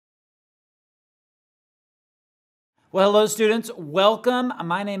Well, hello, students. Welcome.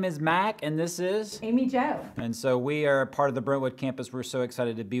 My name is Mac, and this is Amy Jo. And so we are part of the Brentwood campus. We're so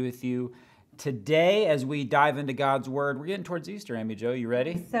excited to be with you today as we dive into God's Word. We're getting towards Easter, Amy Jo. You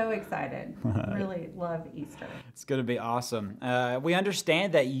ready? So excited. Really love Easter. It's going to be awesome. We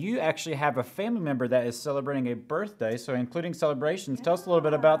understand that you actually have a family member that is celebrating a birthday, so including celebrations. Tell us a little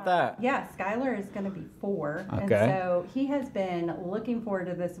bit about that. Yeah, Skylar is going to be 4. Okay. And so he has been looking forward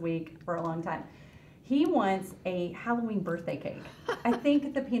to this week for a long time. He wants a Halloween birthday cake. I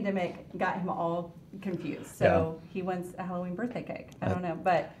think the pandemic got him all confused. So He wants a Halloween birthday cake. I don't know,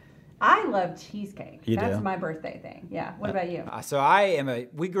 but I love cheesecake. That's my birthday thing. Yeah. What about you? So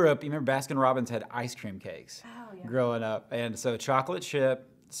we grew up, you remember Baskin Robbins had ice cream cakes growing up. And so chocolate chip,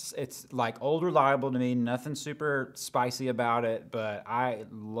 it's like old reliable to me, nothing super spicy about it, but I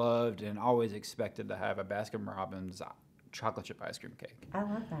loved and always expected to have a Baskin Robbins chocolate chip ice cream cake. I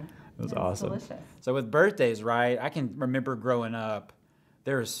love that. It was awesome. Delicious. So with birthdays, right, I can remember growing up,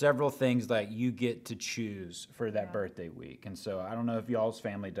 there are several things that you get to choose for that birthday week. And so I don't know if y'all's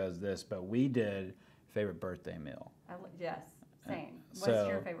family does this, but we did favorite birthday meal. Yes, same. What's So,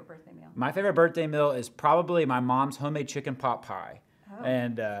 your favorite birthday meal? My favorite birthday meal is probably my mom's homemade chicken pot pie. Oh.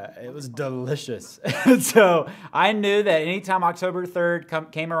 And it was delicious. So I knew that anytime October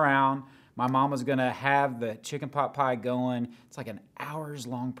 3rd came around, my mom was going to have the chicken pot pie going. It's like an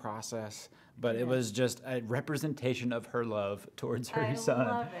hours-long process, but it was just a representation of her love towards her son. I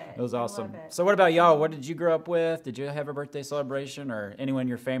love it. It was awesome. I love it. So what about y'all? What did you grow up with? Did you have a birthday celebration or anyone in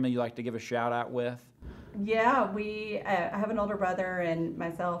your family you like to give a shout-out with? Yeah, I have an older brother and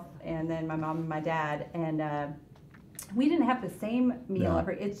myself, and then my mom and my dad, and we didn't have the same meal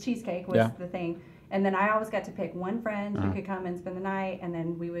every. It's cheesecake was the thing, and then I always got to pick one friend who could come and spend the night, and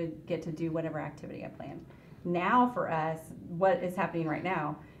then we would get to do whatever activity I planned. Now for us, what is happening right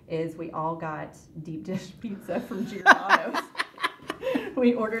now is we all got deep dish pizza from Giordano's.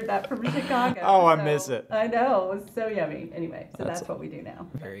 We ordered that from Chicago. Oh, I miss it. I know, it was so yummy. Anyway, so that's what we do now.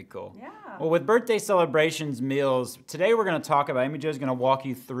 Very cool. Yeah. Well, with birthday celebrations, meals, today we're going to talk about, Amy Jo's going to walk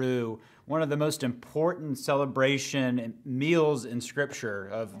you through one of the most important celebration meals in Scripture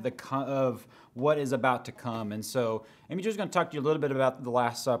of what is about to come. And so Amy Jo's going to talk to you a little bit about the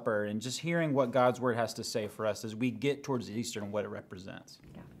Last Supper and just hearing what God's Word has to say for us as we get towards Easter and what it represents.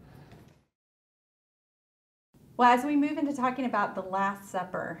 Yeah. Well, as we move into talking about the Last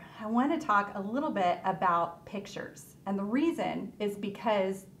Supper, I want to talk a little bit about pictures. And the reason is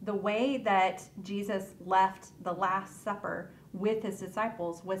because the way that Jesus left the Last Supper with his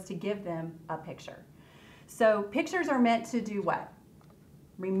disciples was to give them a picture. So pictures are meant to do what?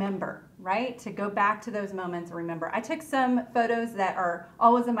 Remember, right? To go back to those moments and remember. I took some photos that are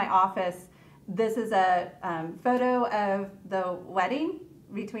always in my office. This is a photo of the wedding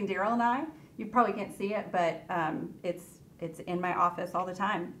between Daryl and I. You probably can't see it, but it's in my office all the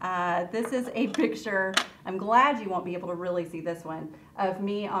time. This is a picture, I'm glad you won't be able to really see this one, of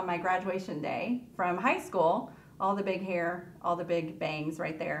me on my graduation day from high school. All the big hair, all the big bangs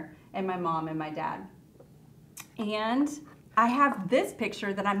right there, and my mom and my dad. And I have this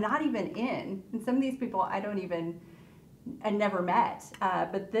picture that I'm not even in, and some of these people I never met,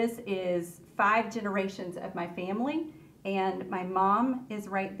 but this is 5 generations of my family. And my mom is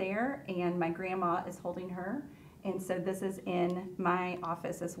right there, and my grandma is holding her. And so this is in my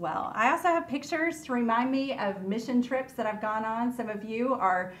office as well. I also have pictures to remind me of mission trips that I've gone on. Some of you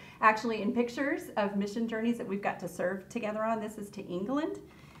are actually in pictures of mission journeys that we've got to serve together on. This is to England.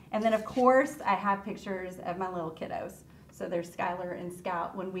 And then, of course, I have pictures of my little kiddos. So there's Skylar and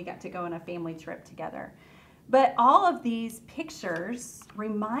Scout when we got to go on a family trip together. But all of these pictures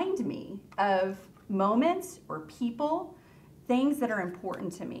remind me of moments or people, things that are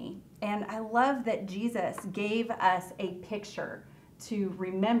important to me. And I love that Jesus gave us a picture to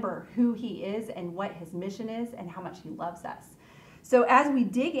remember who he is and what his mission is and how much he loves us. So as we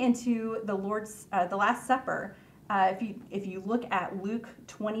dig into the Last Supper, if you look at Luke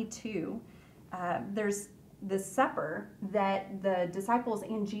 22, there's this supper that the disciples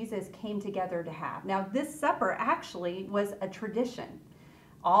and Jesus came together to have. Now, this supper actually was a tradition.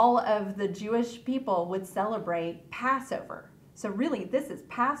 All of the Jewish people would celebrate Passover. So really, this is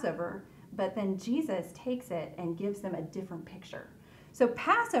Passover, but then Jesus takes it and gives them a different picture. So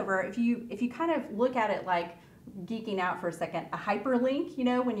Passover, if you kind of look at it like geeking out for a second, a hyperlink,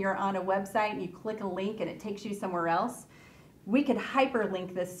 when you're on a website and you click a link and it takes you somewhere else, we could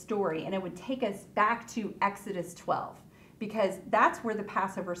hyperlink this story and it would take us back to Exodus 12 because that's where the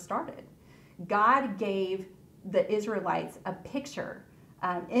Passover started. God gave the Israelites a picture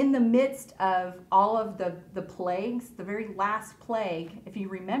in the midst of all of the plagues. The very last plague, if you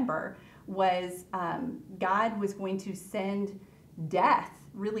remember, was God was going to send death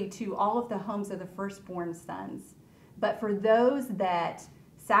really to all of the homes of the firstborn sons. But for those that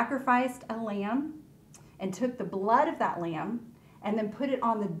sacrificed a lamb and took the blood of that lamb and then put it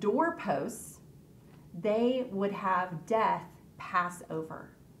on the doorposts, they would have death pass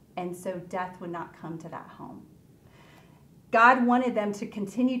over. And so death would not come to that home. God wanted them to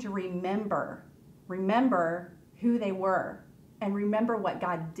continue to remember who they were and remember what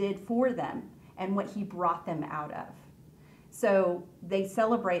God did for them and what he brought them out of. So they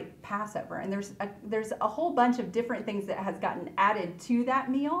celebrate Passover, and there's a whole bunch of different things that has gotten added to that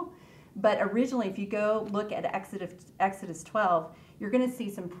meal. But originally, if you go look at Exodus 12, you're going to see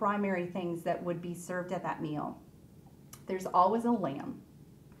some primary things that would be served at that meal. There's always a lamb.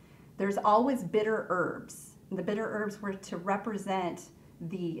 There's always bitter herbs. And the bitter herbs were to represent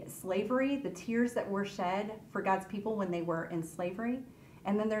the slavery, the tears that were shed for God's people when they were in slavery.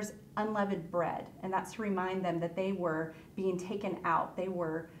 And then there's unleavened bread, and that's to remind them that they were being taken out. They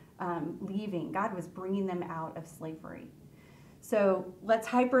were leaving. God was bringing them out of slavery. So let's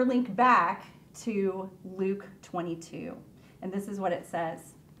hyperlink back to Luke 22. And this is what it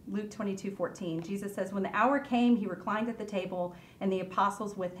says. Luke 22:14. Jesus says, "When the hour came, he reclined at the table, and the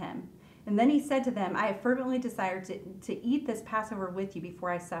apostles with him. And then he said to them, I have fervently desired to eat this Passover with you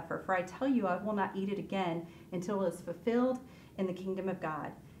before I suffer. For I tell you, I will not eat it again until it is fulfilled in the kingdom of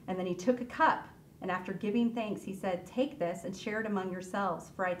God." And then he took a cup, and after giving thanks, he said, "Take this and share it among yourselves.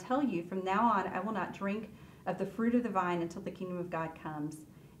 For I tell you, from now on, I will not drink of the fruit of the vine until the kingdom of God comes."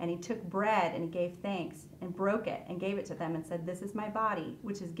 And he took bread, and he gave thanks, and broke it, and gave it to them, and said, "This is my body,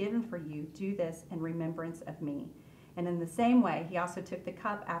 which is given for you. Do this in remembrance of me." And in the same way, he also took the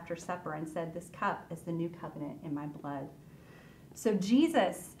cup after supper and said, "This cup is the new covenant in my blood." So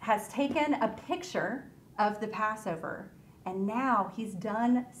Jesus has taken a picture of the Passover, and now he's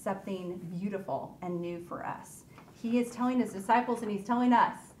done something beautiful and new for us. He is telling his disciples, and he's telling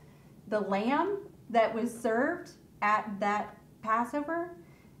us, the lamb that was served at that Passover,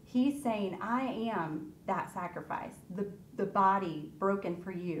 he's saying, I am that sacrifice, the body broken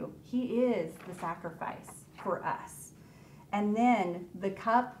for you. He is the sacrifice for us. And then the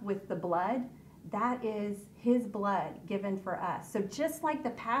cup with the blood, that is his blood given for us. So just like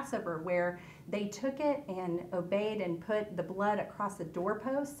the Passover where they took it and obeyed and put the blood across the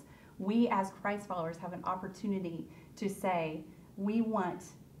doorposts, we as Christ followers have an opportunity to say, we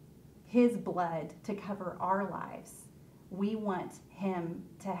want his blood to cover our lives. We want him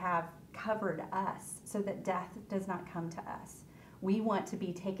to have covered us so that death does not come to us. We want to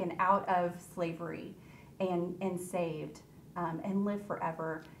be taken out of slavery and saved and live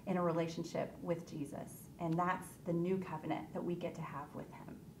forever in a relationship with Jesus. And that's the new covenant that we get to have with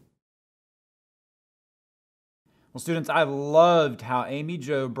him. Well, students, I loved how Amy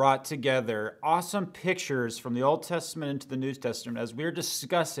Jo brought together awesome pictures from the Old Testament into the New Testament as we were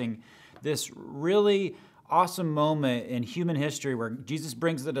discussing this really awesome moment in human history where Jesus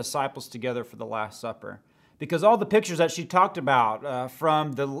brings the disciples together for the Last Supper. Because all the pictures that she talked about,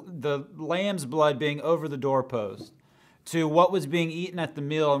 from the lamb's blood being over the doorpost to what was being eaten at the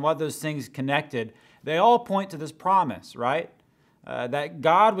meal and what those things connected, they all point to this promise, right? That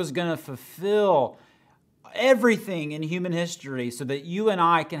God was going to fulfill everything in human history so that you and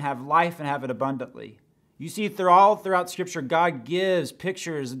I can have life and have it abundantly. You see, throughout Scripture, God gives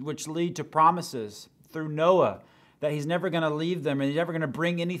pictures which lead to promises through Noah, that he's never going to leave them and he's never going to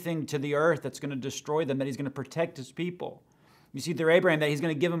bring anything to the earth that's going to destroy them, that he's going to protect his people. You see through Abraham that he's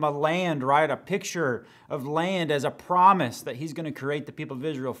going to give him a land, right? A picture of land as a promise that he's going to create the people of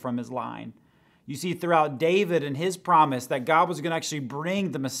Israel from his line. You see throughout David and his promise that God was going to actually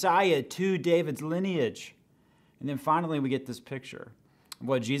bring the Messiah to David's lineage. And then finally we get this picture of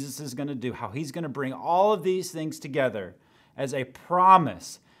what Jesus is going to do, how he's going to bring all of these things together as a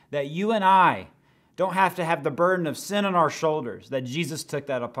promise that you and I don't have to have the burden of sin on our shoulders, that Jesus took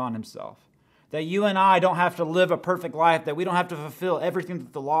that upon himself. That you and I don't have to live a perfect life, that we don't have to fulfill everything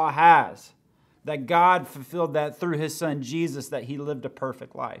that the law has. That God fulfilled that through his son Jesus, that he lived a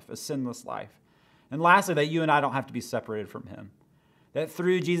perfect life, a sinless life. And lastly, that you and I don't have to be separated from him. That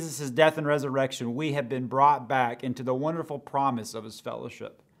through Jesus' death and resurrection, we have been brought back into the wonderful promise of his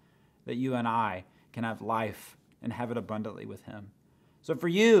fellowship, that you and I can have life and have it abundantly with him. So for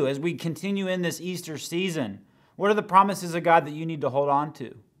you, as we continue in this Easter season, what are the promises of God that you need to hold on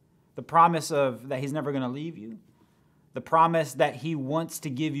to? The promise of that he's never going to leave you. The promise that he wants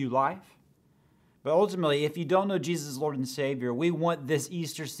to give you life. But ultimately, if you don't know Jesus as Lord and Savior, we want this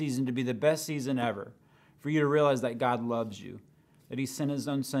Easter season to be the best season ever for you to realize that God loves you, that he sent his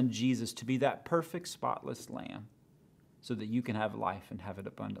own son Jesus to be that perfect, spotless lamb so that you can have life and have it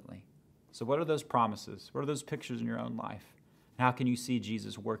abundantly. So what are those promises? What are those pictures in your own life? And how can you see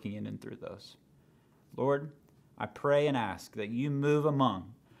Jesus working in and through those? Lord, I pray and ask that you move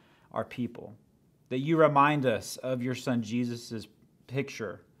among our people, that you remind us of your son Jesus'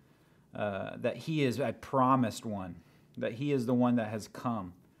 picture, that he is a promised one, that he is the one that has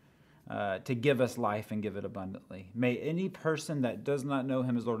come to give us life and give it abundantly. May any person that does not know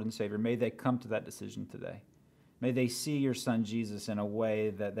him as Lord and Savior, may they come to that decision today. May they see your son Jesus in a way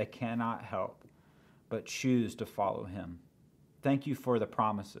that they cannot help but choose to follow him. Thank you for the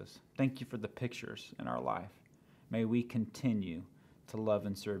promises. Thank you for the pictures in our life. May we continue to love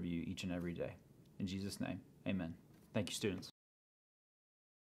and serve you each and every day. In Jesus' name, amen. Thank you, students.